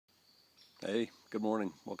Hey, good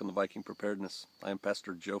morning. Welcome to Viking Preparedness. I am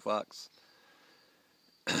Pastor Joe Fox.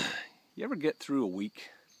 You ever get through a week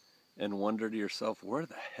and wonder to yourself, where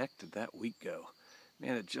the heck did that week go?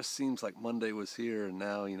 Man, it just seems like Monday was here and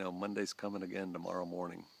now, Monday's coming again tomorrow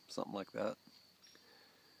morning. Something like that.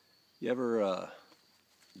 You ever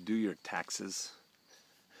do your taxes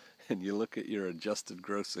and you look at your adjusted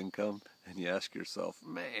gross income and you ask yourself,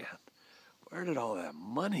 man, where did all that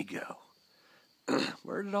money go?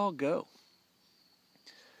 Where did it all go?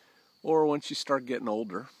 Or once you start getting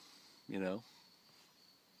older,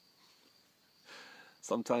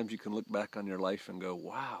 sometimes you can look back on your life and go,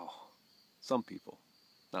 wow, some people,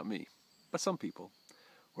 not me, but some people,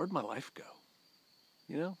 where'd my life go?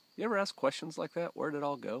 You ever ask questions like that? Where'd it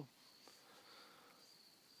all go?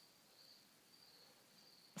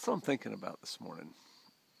 That's what I'm thinking about this morning.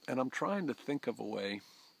 And I'm trying to think of a way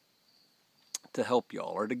to help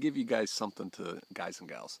y'all, or to give you guys something guys and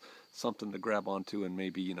gals, something to grab onto and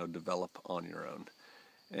maybe, develop on your own.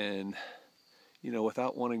 And,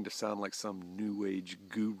 without wanting to sound like some new age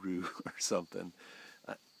guru or something,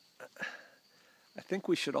 I think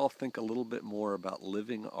we should all think a little bit more about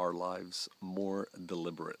living our lives more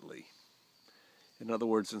deliberately. In other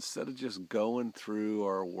words, instead of just going through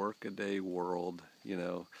our workaday world,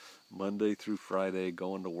 Monday through Friday,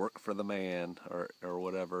 going to work for the man or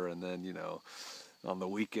whatever, and then, on the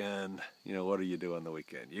weekend, what do you do on the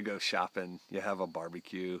weekend? You go shopping, you have a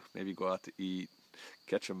barbecue, maybe go out to eat,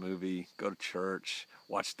 catch a movie, go to church,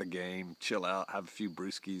 watch the game, chill out, have a few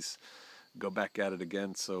brewskis, go back at it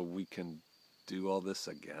again so we can do all this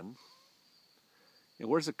again.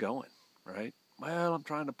 Where's it going, right? Well, I'm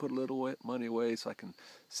trying to put a little money away so I can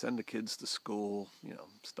send the kids to school,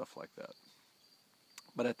 stuff like that.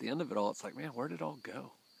 But at the end of it all, it's like, man, where did it all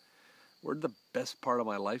go? Where'd the best part of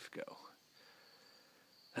my life go?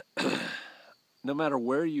 No matter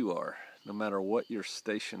where you are, no matter what your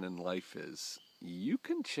station in life is, you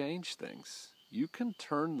can change things. You can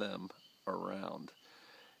turn them around.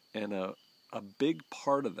 And a big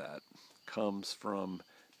part of that comes from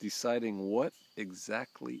deciding what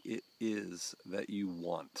exactly it is that you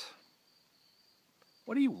want.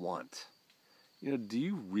 What do you want? Do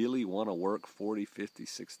you really want to work 40, 50,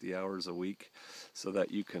 60 hours a week so that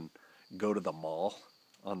you can go to the mall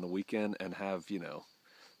on the weekend and have,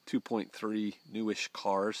 2.3 newish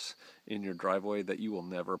cars in your driveway that you will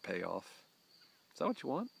never pay off? Is that what you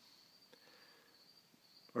want?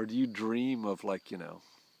 Or do you dream of living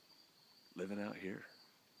out here?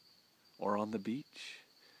 Or on the beach?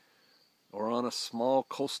 Or on a small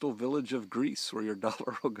coastal village of Greece where your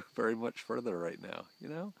dollar will go very much further right now,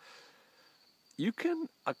 You can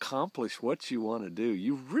accomplish what you want to do.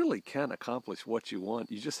 You really can accomplish what you want.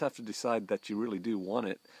 You just have to decide that you really do want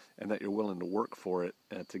it and that you're willing to work for it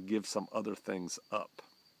and to give some other things up.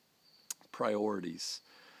 Priorities.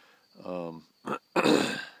 I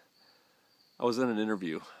was in an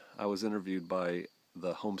interview. I was interviewed by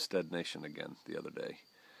the Homestead Nation again the other day.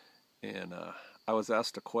 And I was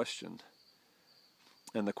asked a question.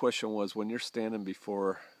 And the question was, when you're standing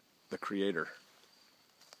before the Creator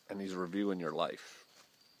and He's reviewing your life,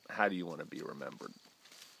 how do you want to be remembered?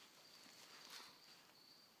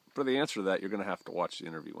 For the answer to that, you're going to have to watch the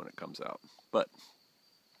interview when it comes out.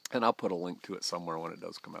 And I'll put a link to it somewhere when it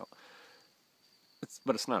does come out.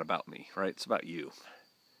 But it's not about me, right? It's about you.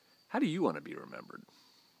 How do you want to be remembered?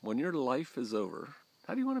 When your life is over,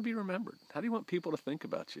 how do you want to be remembered? How do you want people to think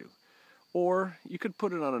about you? Or you could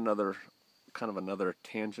put it on another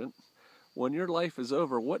tangent. When your life is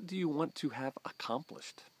over, what do you want to have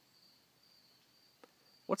accomplished?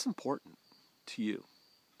 What's important to you?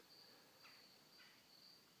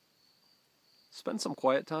 Spend some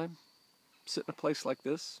quiet time. Sit in a place like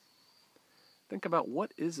this. Think about,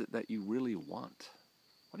 what is it that you really want?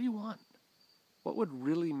 What do you want? What would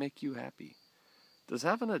really make you happy? Does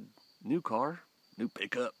having a new car, new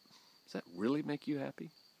pickup, does that really make you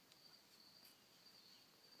happy?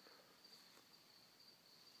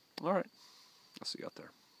 All right. I'll see you out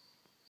there.